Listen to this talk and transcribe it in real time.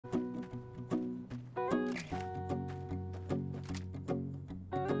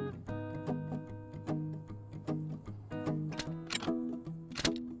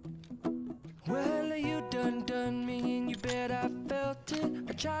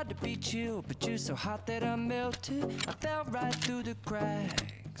tried to be chill, but you're so hot that I melted. I fell right through the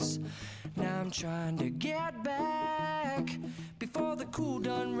cracks. Now I'm trying to get back. Before the cool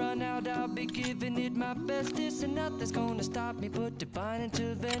done run out, I'll be giving it my bestest, and nothing's gonna stop me but divine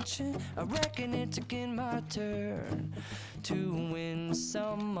intervention. I reckon it's again my turn to win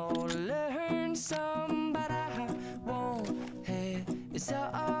some or learn some, but I won't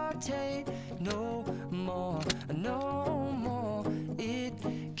hesitate no more, no more. It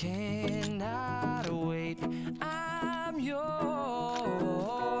cannot wait. I'm yours.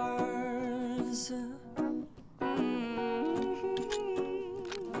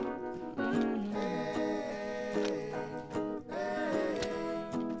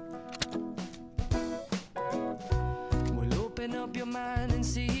 Well, open up your mind and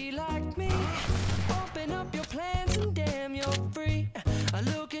see like me. Open up your plans and damn, you're free. I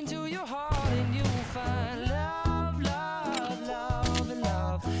look into your heart and you'll find love, love, love, and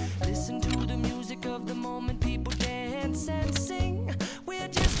love. Listen to the music of the moment, people dance and sing. We're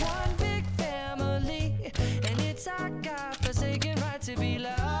just one big family, and it's our God-forsaken right to be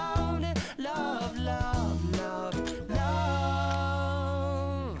loved, love, love, love,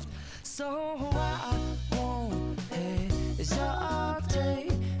 loved. So I won't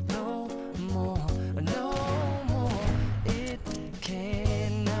hesitate no more, no more. It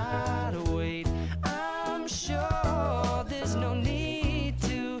cannot wait. I'm sure there's no need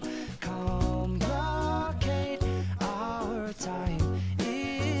to complicate. Our time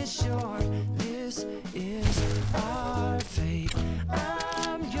is short. This is our fate.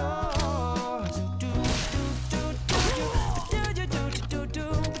 I'm yours. Do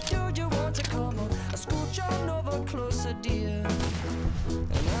you want to come on? I'll scooch on over closer, dear,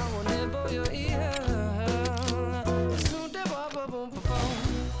 and I will nibble your ear.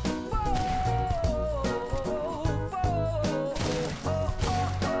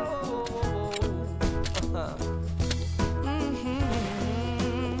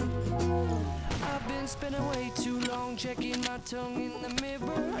 Spending way too long checking my tongue in the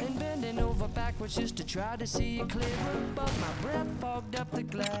mirror and bending over backwards just to try to see it clearer, but my breath fogged up the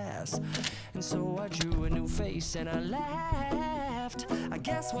glass, and so I drew a new face and I laughed. I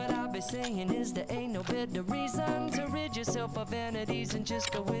guess what I'll be saying is there ain't no better reason to rid yourself of vanities and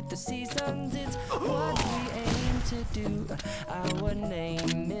just go with the seasons. It's what we aim to do. Our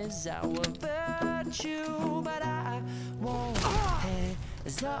name is our virtue, but I won't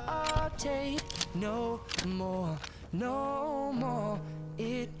hesitate no more, no more.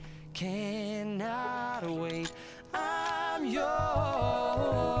 It cannot wait. I'm yours.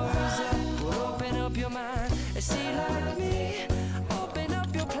 Well, open up your mind and see like me. Open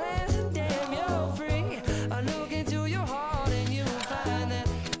up your plans and damn, you're free. I look into your heart and you'll find that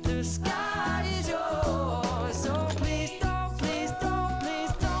the sky is yours. So please don't, please don't,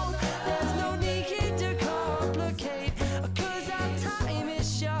 please don't. There's no need here to complicate, 'cause our time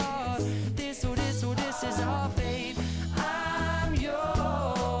is short. This is our fate. I'm yours.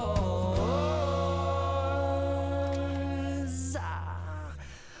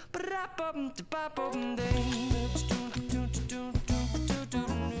 Ba-da-bum-da-ba-bum-ding.